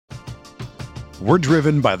We're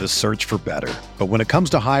driven by the search for better. But when it comes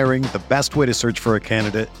to hiring, the best way to search for a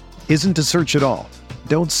candidate isn't to search at all.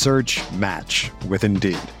 Don't search, match with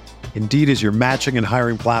Indeed. Indeed is your matching and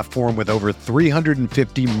hiring platform with over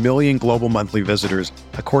 350 million global monthly visitors,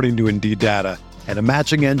 according to Indeed data, and a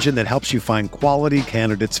matching engine that helps you find quality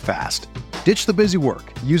candidates fast. Ditch the busy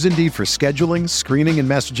work. Use Indeed for scheduling, screening, and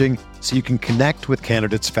messaging so you can connect with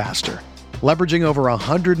candidates faster. Leveraging over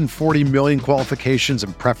 140 million qualifications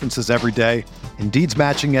and preferences every day, Indeed's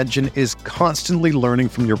matching engine is constantly learning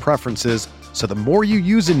from your preferences, so the more you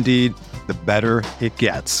use Indeed, the better it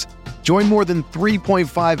gets. Join more than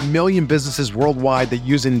 3.5 million businesses worldwide that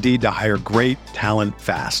use Indeed to hire great talent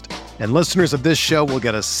fast. And listeners of this show will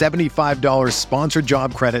get a $75 sponsored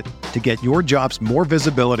job credit to get your jobs more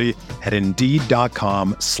visibility at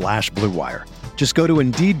Indeed.com/Blue Wire. Just go to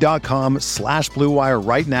Indeed.com/Blue Wire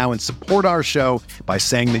right now and support our show by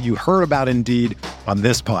saying that you heard about Indeed on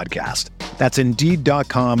this podcast. That's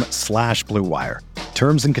Indeed.com/Blue Wire.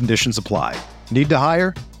 Terms and conditions apply. Need to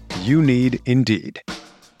hire? You need Indeed.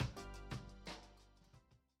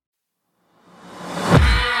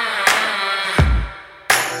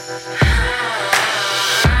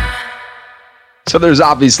 So there's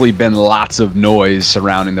obviously been lots of noise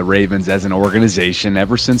surrounding the Ravens as an organization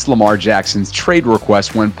ever since Lamar Jackson's trade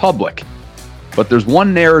request went public. But there's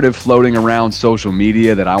one narrative floating around social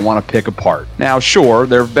media that I want to pick apart. Now, sure,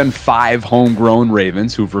 there have been 5 homegrown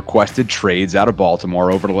Ravens who've requested trades out of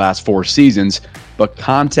Baltimore over the last 4 seasons, but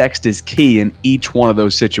context is key in each one of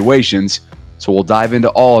those situations, so we'll dive into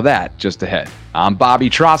all of that just ahead. I'm Bobby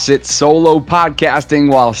Trossett, solo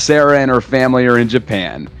podcasting while Sarah and her family are in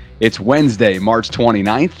Japan. It's Wednesday, March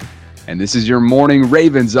 29th, and this is your morning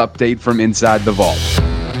Ravens update from inside the vault.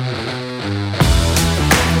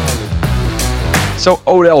 So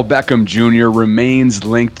Odell Beckham Jr. remains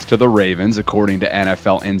linked to the Ravens, according to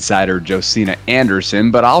NFL insider Josina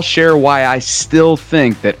Anderson, but I'll share why I still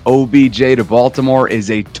think that OBJ to Baltimore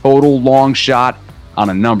is a total long shot on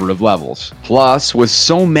a number of levels. Plus, with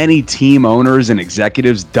so many team owners and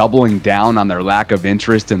executives doubling down on their lack of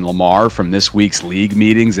interest in Lamar from this week's league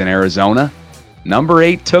meetings in Arizona, number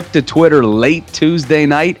 8 took to Twitter late Tuesday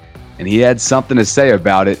night, and he had something to say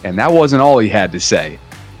about it, and that wasn't all he had to say.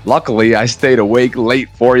 Luckily, I stayed awake late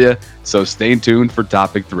for you, so stay tuned for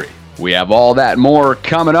topic 3. We have all that and more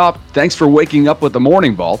coming up. Thanks for waking up with the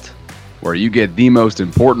Morning Vault, where you get the most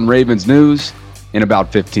important Ravens news in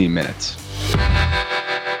about 15 minutes.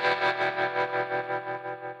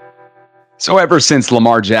 So ever since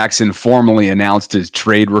Lamar Jackson formally announced his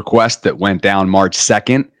trade request that went down March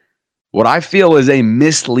 2nd, what I feel is a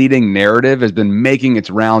misleading narrative has been making its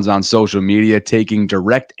rounds on social media, taking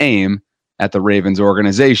direct aim at the Ravens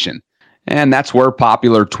organization. And that's where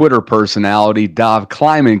popular Twitter personality Dov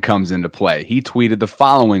Kleiman comes into play. He tweeted the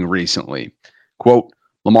following recently, quote,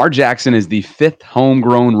 Lamar Jackson is the 5th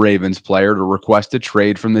homegrown Ravens player to request a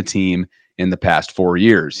trade from the team in the past 4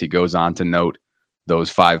 years. He goes on to note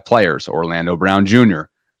those 5 players: Orlando Brown Jr.,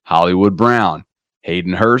 Hollywood Brown,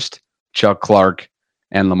 Hayden Hurst, Chuck Clark,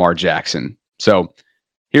 and Lamar Jackson. So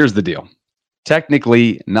here's the deal.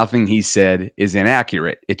 Technically, nothing he said is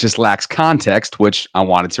inaccurate. It just lacks context, which I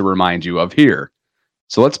wanted to remind you of here.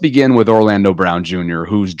 So let's begin with Orlando Brown Jr.,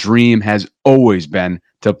 whose dream has always been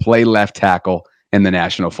to play left tackle in the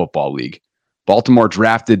National Football League. Baltimore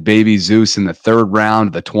drafted Baby Zeus in the 3rd round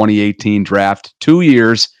of the 2018 draft, 2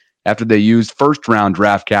 years after they used first-round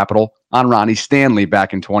draft capital on Ronnie Stanley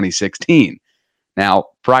back in 2016. Now,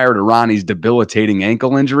 prior to Ronnie's debilitating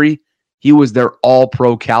ankle injury, he was their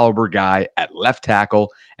all-pro caliber guy at left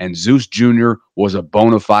tackle, and Zeus Jr. was a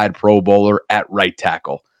bona fide Pro Bowler at right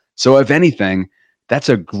tackle. So if anything, that's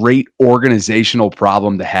a great organizational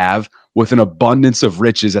problem to have with an abundance of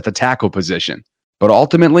riches at the tackle position. But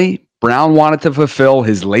ultimately, Brown wanted to fulfill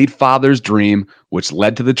his late father's dream, which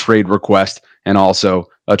led to the trade request and also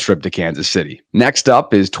a trip to Kansas City. Next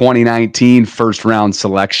up is 2019 first-round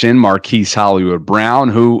selection Marquise Hollywood Brown,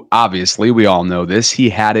 who, obviously, we all know this, he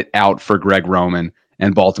had it out for Greg Roman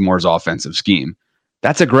and Baltimore's offensive scheme.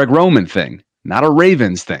 That's a Greg Roman thing, not a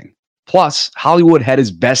Ravens thing. Plus, Hollywood had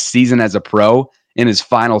his best season as a pro in his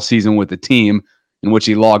final season with the team, in which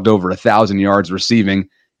he logged over 1,000 yards receiving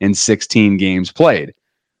in 16 games played.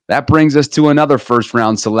 That brings us to another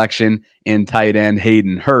first-round selection in tight end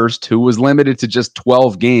Hayden Hurst, who was limited to just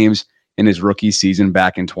 12 games in his rookie season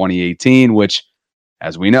back in 2018, which,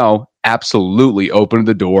 as we know, absolutely opened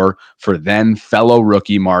the door for then fellow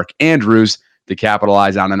rookie Mark Andrews to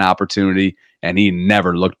capitalize on an opportunity, and he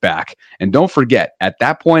never looked back. And don't forget, at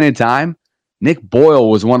that point in time, Nick Boyle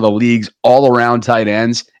was one of the league's all-around tight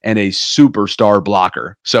ends and a superstar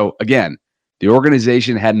blocker. So again, The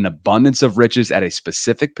organization had an abundance of riches at a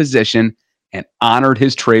specific position and honored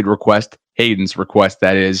his trade request, Hayden's request,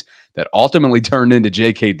 that ultimately turned into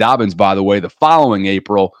J.K. Dobbins, by the way, the following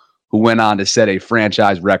April, who went on to set a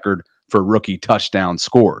franchise record for rookie touchdowns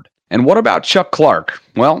scored. And what about Chuck Clark?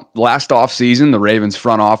 Well, last offseason, the Ravens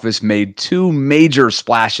front office made two major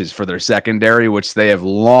splashes for their secondary, which they have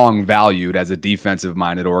long valued as a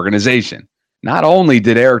defensive-minded organization. Not only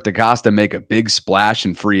did Eric DeCosta make a big splash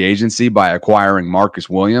in free agency by acquiring Marcus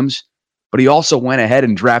Williams, but he also went ahead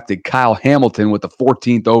and drafted Kyle Hamilton with the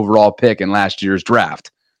 14th overall pick in last year's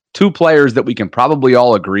draft. Two players that we can probably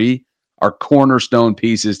all agree are cornerstone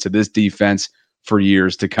pieces to this defense for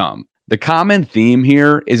years to come. The common theme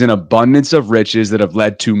here is an abundance of riches that have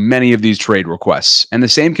led to many of these trade requests. And the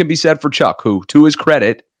same can be said for Chuck, who, to his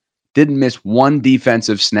credit, didn't miss one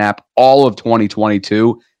defensive snap all of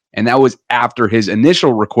 2022. And that was after his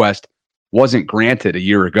initial request wasn't granted a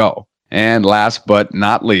year ago. And last but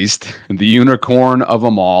not least, the unicorn of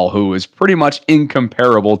them all, who is pretty much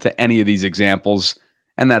incomparable to any of these examples,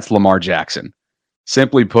 and that's Lamar Jackson.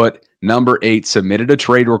 Simply put, number 8 submitted a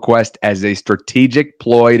trade request as a strategic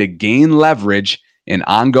ploy to gain leverage in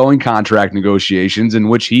ongoing contract negotiations in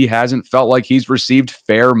which he hasn't felt like he's received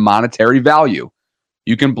fair monetary value.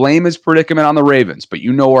 You can blame his predicament on the Ravens, but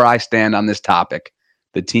you know where I stand on this topic.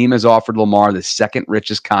 The team has offered Lamar the second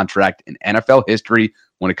richest contract in NFL history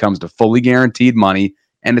when it comes to fully guaranteed money,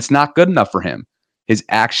 and it's not good enough for him. His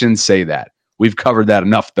actions say that. We've covered that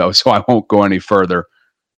enough, though, so I won't go any further.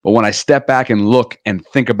 But when I step back and look and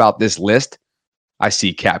think about this list, I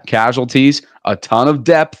see cap casualties, a ton of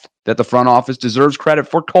depth that the front office deserves credit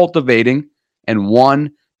for cultivating, and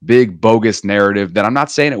one big bogus narrative that I'm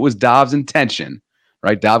not saying it was Dov's intention,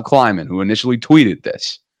 right? Dov Kleiman, who initially tweeted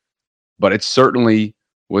this, but it certainly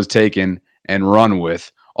was taken and run with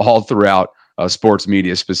all throughout sports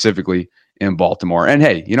media, specifically in Baltimore. And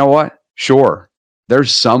hey, you know what? Sure,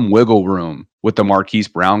 there's some wiggle room with the Marquise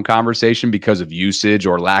Brown conversation because of usage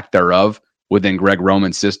or lack thereof within Greg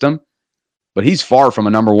Roman's system. But he's far from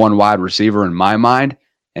a number one wide receiver in my mind,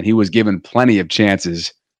 and he was given plenty of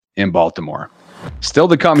chances in Baltimore. Still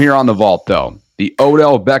to come here on The Vault, though. The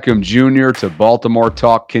Odell Beckham Jr. to Baltimore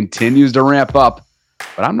talk continues to ramp up,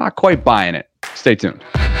 but I'm not quite buying it. Stay tuned.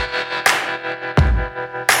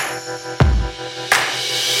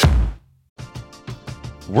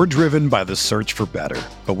 We're driven by the search for better.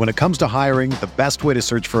 But when it comes to hiring, the best way to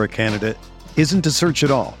search for a candidate isn't to search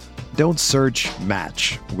at all. Don't search,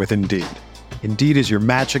 match with Indeed. Indeed is your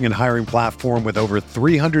matching and hiring platform with over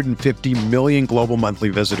 350 million global monthly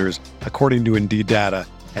visitors, according to Indeed data,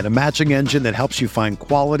 and a matching engine that helps you find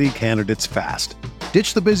quality candidates fast.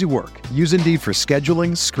 Ditch the busy work. Use Indeed for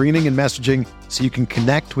scheduling, screening, and messaging so you can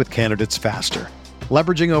connect with candidates faster.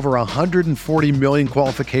 Leveraging over 140 million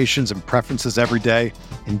qualifications and preferences every day,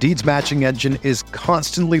 Indeed's matching engine is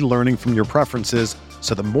constantly learning from your preferences,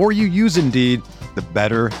 so the more you use Indeed, the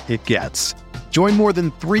better it gets. Join more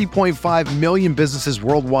than 3.5 million businesses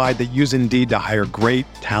worldwide that use Indeed to hire great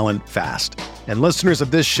talent fast. And listeners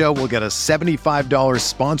of this show will get a $75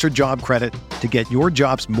 sponsored job credit to get your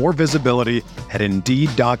jobs more visibility at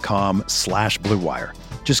Indeed.com/Blue Wire.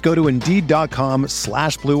 Just go to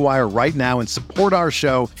Indeed.com/Blue Wire right now and support our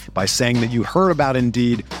show by saying that you heard about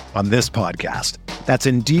Indeed on this podcast. That's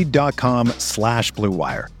Indeed.com/Blue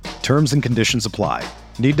Wire. Terms and conditions apply.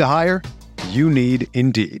 Need to hire? You need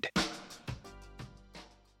Indeed.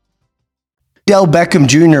 Odell Beckham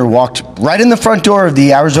Jr. walked right in the front door of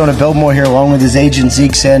the Arizona Biltmore here along with his agent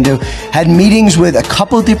Zeke Sandu, had meetings with a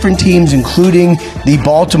couple of different teams, including the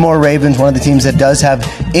Baltimore Ravens, one of the teams that does have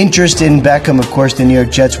interest in Beckham. Of course, the New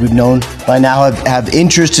York Jets, we've known by now, have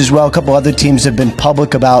interest as well. A couple other teams have been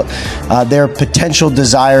public about their potential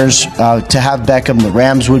desires to have Beckham. The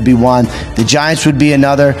Rams would be one. The Giants would be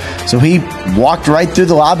another. So he walked right through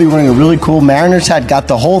the lobby wearing a really cool Mariners hat, got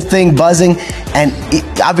the whole thing buzzing, and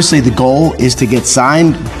obviously the goal is to get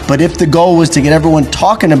signed, but if the goal was to get everyone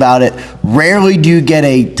talking about it, rarely do you get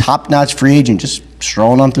a top-notch free agent just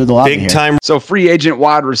strolling on through the lobby. Big time. So free agent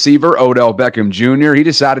wide receiver Odell Beckham Jr., he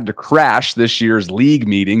decided to crash this year's league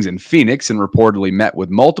meetings in Phoenix and reportedly met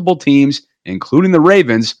with multiple teams, including the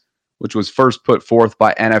Ravens, which was first put forth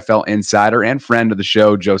by NFL insider and friend of the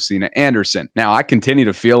show, Josina Anderson. Now, I continue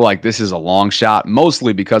to feel like this is a long shot,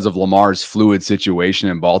 mostly because of Lamar's fluid situation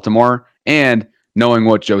in Baltimore and knowing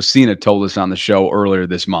what Josina told us on the show earlier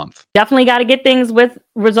this month. Definitely got to get things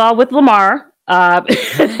resolved with Lamar.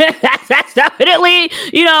 That's that's definitely,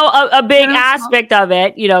 a big aspect of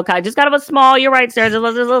it, just kind of a small, you're right, Sarah, there's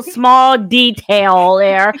a little small detail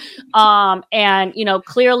there. And,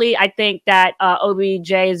 clearly I think that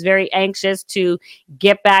OBJ is very anxious to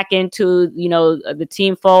get back into, the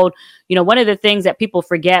team fold. One of the things that people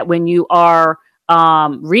forget when you are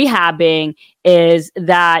rehabbing is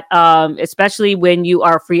that, especially when you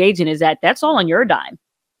are a free agent, is that's all on your dime.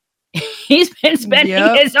 He's been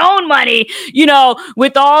spending his own money,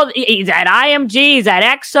 with he's at IMG, he's at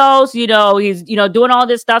Exos, he's, doing all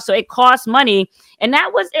this stuff. So it costs money. And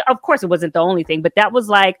that was, of course, it wasn't the only thing, but that was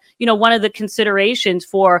like, one of the considerations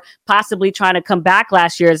for possibly trying to come back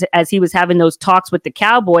last year as he was having those talks with the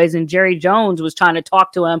Cowboys, and Jerry Jones was trying to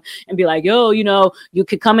talk to him and be like, yo, you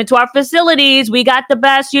could come into our facilities. We got the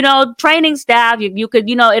best, training staff. You could,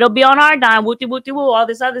 it'll be on our dime, woo, all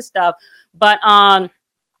this other stuff. But,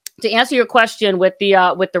 to answer your question with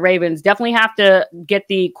the Ravens, definitely have to get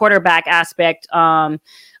the quarterback aspect,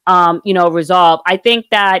 resolved. I think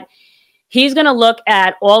that he's going to look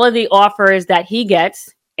at all of the offers that he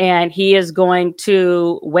gets, and he is going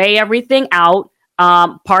to weigh everything out.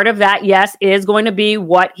 Part of that, yes, is going to be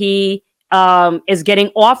what he is getting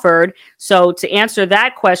offered. So to answer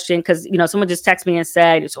that question, because someone just texted me and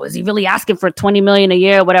said, so is he really asking for $20 million a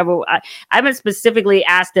year, whatever? I haven't specifically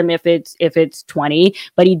asked him if it's 20,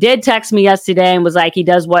 but he did text me yesterday and was like, he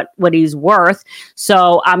does what he's worth.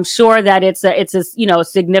 So I'm sure that it's a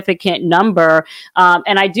significant number.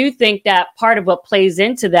 And I do think that part of what plays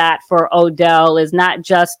into that for Odell is not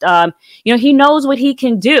just he knows what he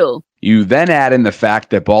can do. You then add in the fact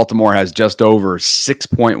that Baltimore has just over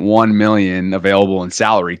 $6.1 million available in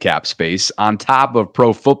salary cap space, on top of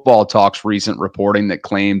Pro Football Talk's recent reporting that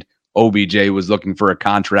claimed OBJ was looking for a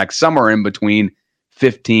contract somewhere in between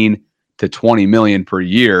 15 to 20 million per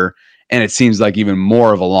year. And it seems like even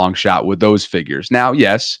more of a long shot with those figures. Now,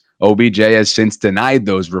 yes, OBJ has since denied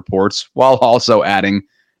those reports, while also adding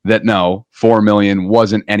that no, 4 million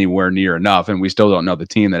wasn't anywhere near enough. And we still don't know the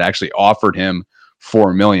team that actually offered him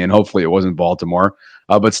 $4 million. Hopefully it wasn't Baltimore.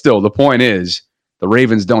 But still, the point is the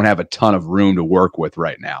Ravens don't have a ton of room to work with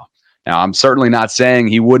right now. Now, I'm certainly not saying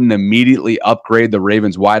he wouldn't immediately upgrade the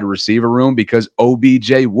Ravens wide receiver room, because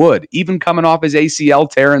OBJ would, even coming off his ACL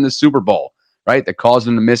tear in the Super Bowl, right, that caused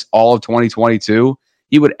him to miss all of 2022.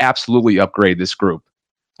 He would absolutely upgrade this group.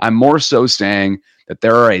 I'm more so saying that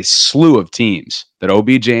there are a slew of teams that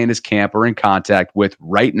OBJ and his camp are in contact with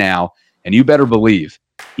right now, and you better believe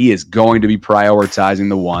he is going to be prioritizing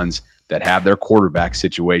the ones that have their quarterback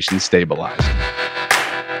situation stabilized.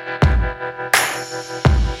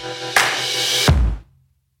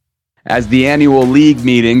 As the annual league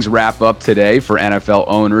meetings wrap up today for NFL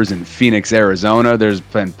owners in Phoenix, Arizona, there's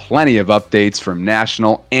been plenty of updates from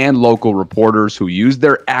national and local reporters who used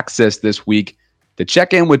their access this week to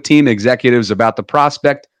check in with team executives about the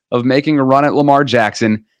prospect of making a run at Lamar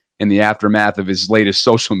Jackson in the aftermath of his latest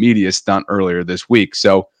social media stunt earlier this week.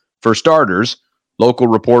 So, for starters, local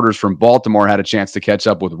reporters from Baltimore had a chance to catch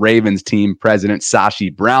up with Ravens team president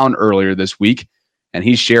Sashi Brown earlier this week, and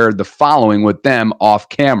he shared the following with them off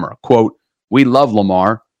camera. Quote, "We love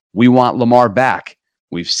Lamar. We want Lamar back.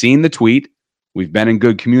 We've seen the tweet. We've been in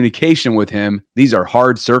good communication with him. These are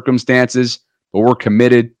hard circumstances, but we're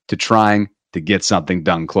committed to trying to get something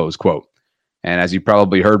done," close quote. And as you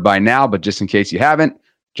probably heard by now, but just in case you haven't,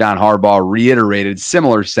 John Harbaugh reiterated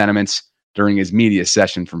similar sentiments during his media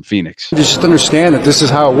session from Phoenix. Just understand that this is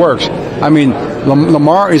how it works. I mean,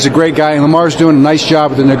 Lamar is a great guy, and Lamar's doing a nice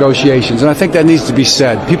job with the negotiations, and I think that needs to be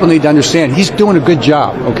said. People need to understand he's doing a good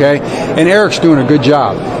job, okay? And Eric's doing a good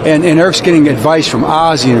job. And Eric's getting advice from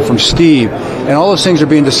Ozzie and from Steve, and all those things are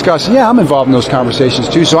being discussed. Yeah, I'm involved in those conversations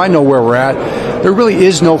too, so I know where we're at. There really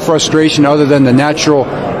is no frustration other than the natural,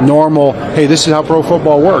 normal, hey, this is how pro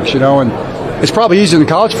football works, and it's probably easier than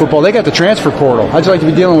college football. They got the transfer portal. How'd you like to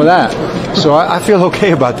be dealing with that? So I feel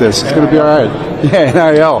okay about this. It's going to be all right.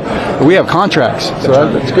 Yeah, NIL. We have contracts,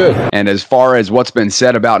 so that's good. And as far as what's been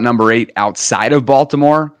said about number 8 outside of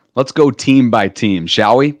Baltimore, let's go team by team,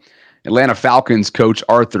 shall we? Atlanta Falcons coach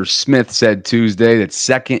Arthur Smith said Tuesday that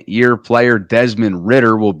second-year player Desmond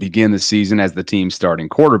Ridder will begin the season as the team's starting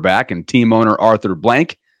quarterback, and team owner Arthur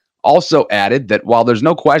Blank also added that while there's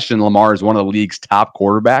no question Lamar is one of the league's top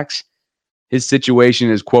quarterbacks, his situation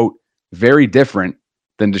is, quote, very different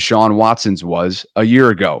than Deshaun Watson's was a year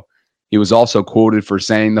ago. He was also quoted for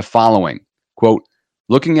saying the following, quote,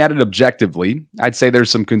 "Looking at it objectively, I'd say there's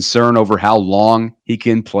some concern over how long he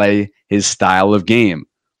can play his style of game.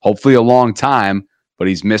 Hopefully a long time, but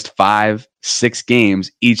he's missed 5-6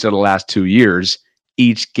 games each of the last 2 years.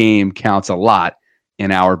 Each game counts a lot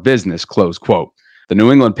in our business," close quote. The New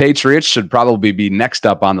England Patriots should probably be next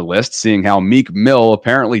up on the list, seeing how Meek Mill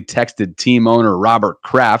apparently texted team owner Robert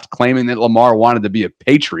Kraft claiming that Lamar wanted to be a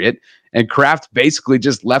Patriot, and Kraft basically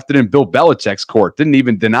just left it in Bill Belichick's court, didn't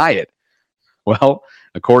even deny it. Well,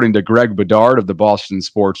 according to Greg Bedard of the Boston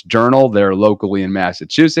Sports Journal, there locally in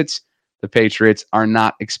Massachusetts, the Patriots are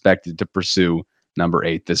not expected to pursue number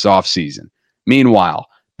 8 this offseason. Meanwhile,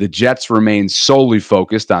 the Jets remain solely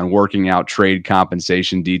focused on working out trade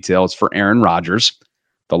compensation details for Aaron Rodgers.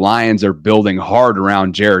 The Lions are building hard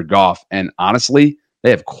around Jared Goff, and honestly, they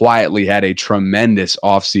have quietly had a tremendous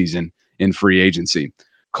offseason in free agency.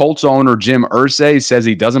 Colts owner Jim Irsay says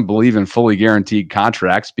he doesn't believe in fully guaranteed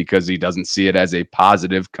contracts because he doesn't see it as a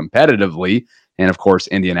positive competitively. And of course,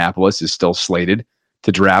 Indianapolis is still slated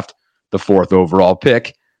to draft the 4th overall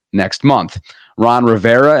pick next month. Ron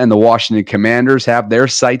Rivera and the Washington Commanders have their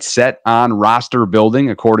sights set on roster building,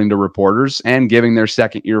 according to reporters, and giving their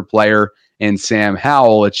second-year player in Sam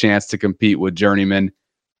Howell a chance to compete with journeyman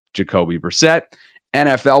Jacoby Brissett.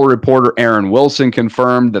 NFL reporter Aaron Wilson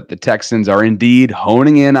confirmed that the Texans are indeed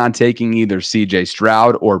honing in on taking either C.J.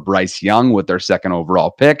 Stroud or Bryce Young with their 2nd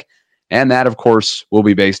overall pick, and that, of course, will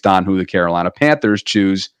be based on who the Carolina Panthers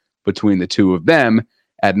choose between the two of them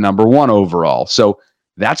at number 1 overall. So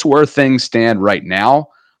that's where things stand right now.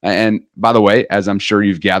 And by the way, as I'm sure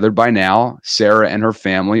you've gathered by now, Sarah and her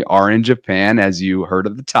family are in Japan, as you heard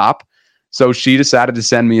at the top. So she decided to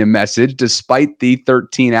send me a message despite the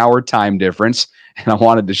 13-hour time difference, and I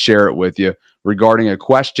wanted to share it with you regarding a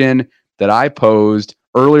question that I posed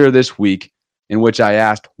earlier this week in which I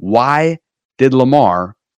asked, why did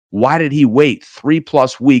he wait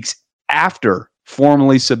 3+ weeks after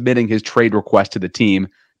formally submitting his trade request to the team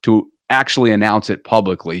to actually announce it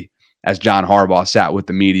publicly as John Harbaugh sat with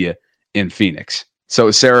the media in Phoenix?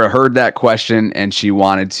 So Sarah heard that question and she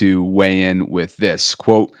wanted to weigh in with this,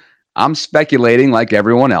 quote, "I'm speculating like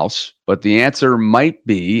everyone else, but the answer might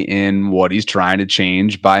be in what he's trying to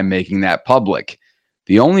change by making that public.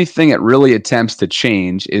 The only thing it really attempts to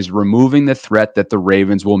change is removing the threat that the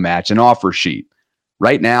Ravens will match an offer sheet.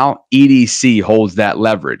 Right now, EDC holds that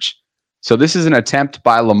leverage. So this is an attempt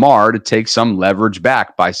by Lamar to take some leverage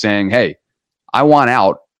back by saying, hey, I want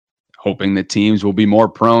out, hoping that teams will be more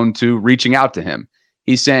prone to reaching out to him.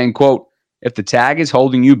 He's saying, quote, if the tag is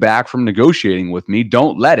holding you back from negotiating with me,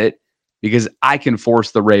 don't let it, because I can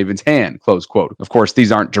force the Ravens' hand, close quote. Of course,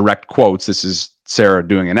 these aren't direct quotes. This is Sarah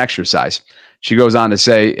doing an exercise. She goes on to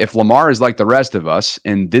say, if Lamar is like the rest of us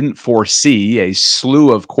and didn't foresee a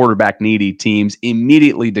slew of quarterback-needy teams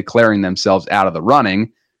immediately declaring themselves out of the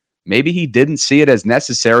running, maybe he didn't see it as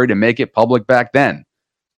necessary to make it public back then.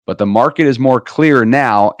 But the market is more clear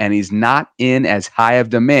now, and he's not in as high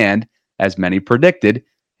of demand as many predicted,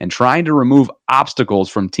 and trying to remove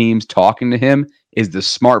obstacles from teams talking to him is the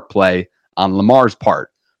smart play on Lamar's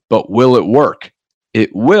part. But will it work?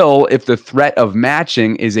 It will if the threat of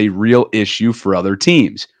matching is a real issue for other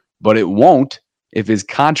teams, but it won't if his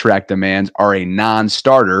contract demands are a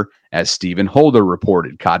non-starter, as Stephen Holder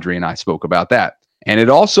reported. Kadri and I spoke about that. And it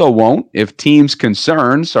also won't if teams'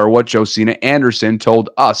 concerns are what Josina Anderson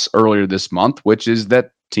told us earlier this month, which is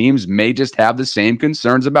that teams may just have the same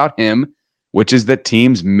concerns about him,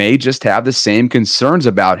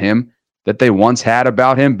 that they once had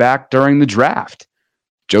about him back during the draft.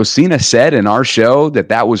 Josina said in our show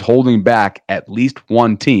that was holding back at least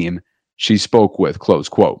one team she spoke with, close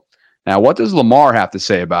quote. Now, what does Lamar have to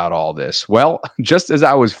say about all this? Well, just as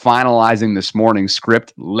I was finalizing this morning's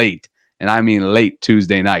script late, and I mean late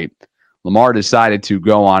Tuesday night, Lamar decided to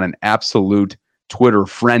go on an absolute Twitter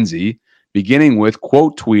frenzy, beginning with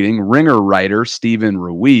quote tweeting Ringer writer Steven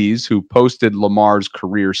Ruiz, who posted Lamar's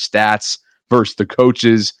career stats versus the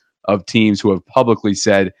coaches of teams who have publicly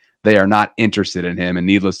said they are not interested in him. And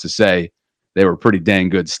needless to say, they were pretty dang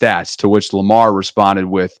good stats, to which Lamar responded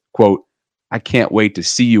with, quote, I can't wait to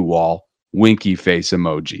see you all, winky face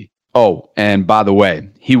emoji. Oh, and by the way,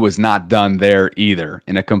 he was not done there either.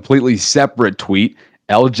 In a completely separate tweet,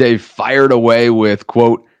 LJ fired away with,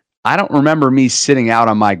 quote, I don't remember me sitting out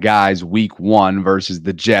on my guys week 1 versus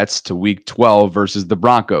the Jets to week 12 versus the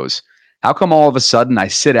Broncos. How come all of a sudden I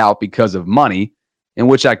sit out because of money, in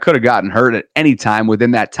which I could have gotten hurt at any time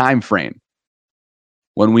within that time frame?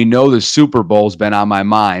 When we know the Super Bowl's been on my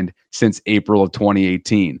mind since April of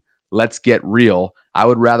 2018. Let's get real. I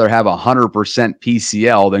would rather have 100%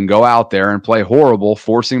 PCL than go out there and play horrible,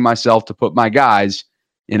 forcing myself to put my guys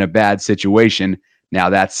in a bad situation. Now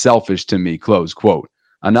that's selfish to me, close quote.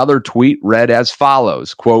 Another tweet read as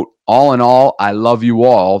follows, quote, all in all, I love you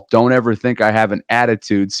all. Don't ever think I have an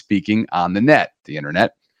attitude speaking on the net, the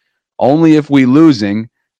internet. Only if we losing.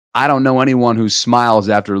 I don't know anyone who smiles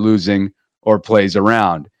after losing or plays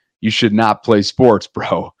around. You should not play sports,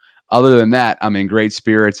 bro. Other than that, I'm in great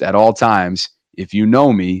spirits at all times. If you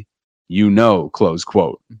know me, you know, close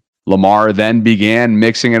quote. Lamar then began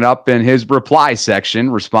mixing it up in his reply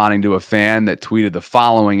section, responding to a fan that tweeted the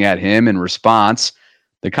following at him in response.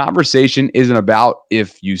 The conversation isn't about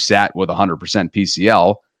if you sat with 100%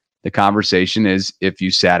 PCL. The conversation is if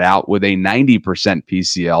you sat out with a 90%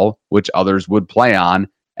 PCL, which others would play on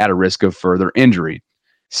at a risk of further injury.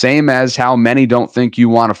 Same as how many don't think you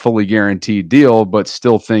want a fully guaranteed deal, but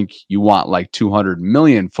still think you want like 200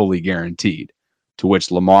 million fully guaranteed. To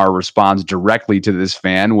which Lamar responds directly to this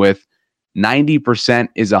fan with 90%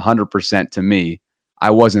 is 100% to me.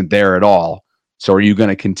 I wasn't there at all. So are you going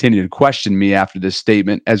to continue to question me after this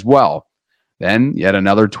statement as well? Then yet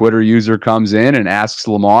another Twitter user comes in and asks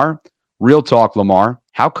Lamar, real talk, Lamar,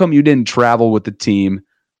 how come you didn't travel with the team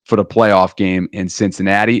for the playoff game in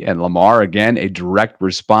Cincinnati? And Lamar, again, a direct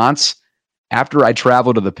response. After I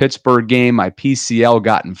traveled to the Pittsburgh game, my PCL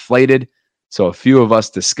got inflated. So a few of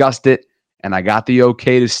us discussed it, and I got the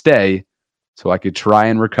okay to stay so I could try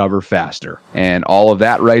and recover faster. And all of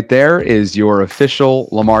that right there is your official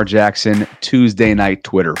Lamar Jackson Tuesday night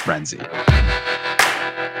Twitter frenzy.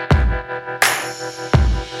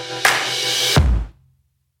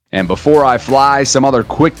 And before I fly, some other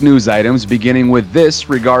quick news items, beginning with this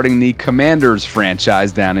regarding the Commanders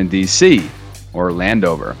franchise down in D.C., or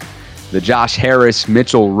Landover. The Josh Harris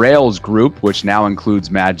Mitchell Rails group, which now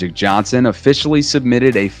includes Magic Johnson, officially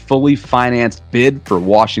submitted a fully financed bid for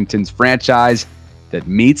Washington's franchise that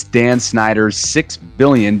meets Dan Snyder's $6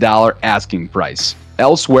 billion asking price.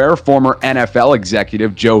 Elsewhere, former NFL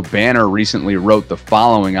executive Joe Banner recently wrote the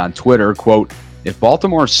following on Twitter, quote, if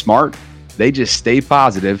Baltimore's smart, they just stay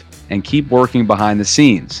positive and keep working behind the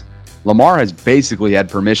scenes. Lamar has basically had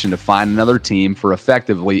permission to find another team for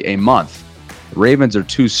effectively a month. The Ravens are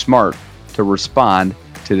too smart to respond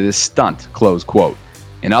to this stunt, close quote.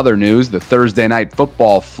 In other news, the Thursday Night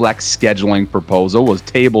Football flex scheduling proposal was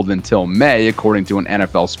tabled until May, according to an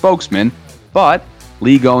NFL spokesman, but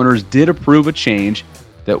league owners did approve a change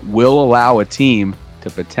that will allow a team to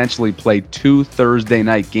potentially play 2 Thursday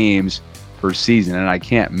night games per season, and I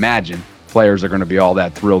can't imagine players are going to be all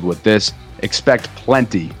that thrilled with this. Expect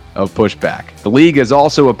plenty of pushback. The league has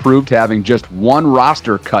also approved having just one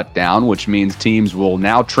roster cut down, which means teams will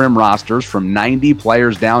now trim rosters from 90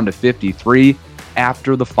 players down to 53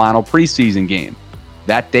 after the final preseason game.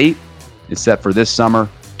 That date is set for this summer,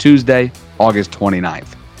 Tuesday, August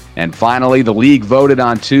 29th. And finally, the league voted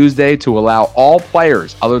on Tuesday to allow all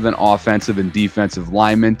players other than offensive and defensive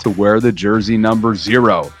linemen to wear the jersey number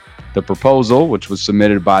 0. The proposal, which was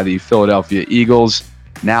submitted by the Philadelphia Eagles,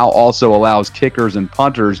 now also allows kickers and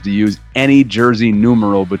punters to use any jersey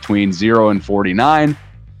numeral between 0 and 49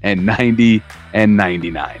 and 90 and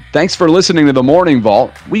 99. Thanks for listening to The Morning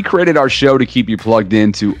Vault. We created our show to keep you plugged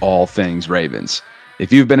into all things Ravens.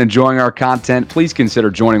 If you've been enjoying our content, please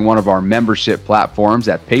consider joining one of our membership platforms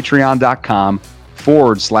at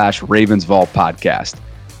patreon.com/Ravens Vault Podcast.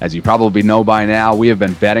 As you probably know by now, we have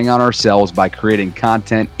been betting on ourselves by creating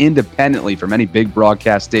content independently from any big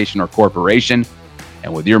broadcast station or corporation.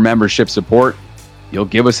 And with your membership support, you'll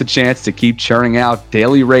give us a chance to keep churning out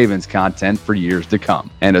daily Ravens content for years to come.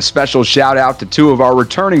 And a special shout out to 2 of our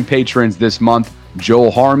returning patrons this month, Joel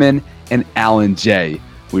Harmon and Alan J.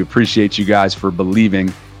 We appreciate you guys for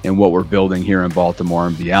believing in what we're building here in Baltimore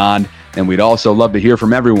and beyond. And we'd also love to hear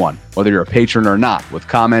from everyone, whether you're a patron or not, with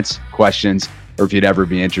comments, questions, or if you'd ever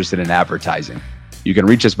be interested in advertising. You can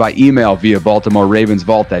reach us by email via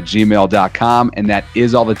BaltimoreRavensVault@gmail.com. And that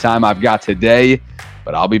is all the time I've got today.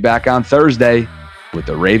 But I'll be back on Thursday with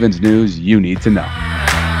the Ravens news you need to know.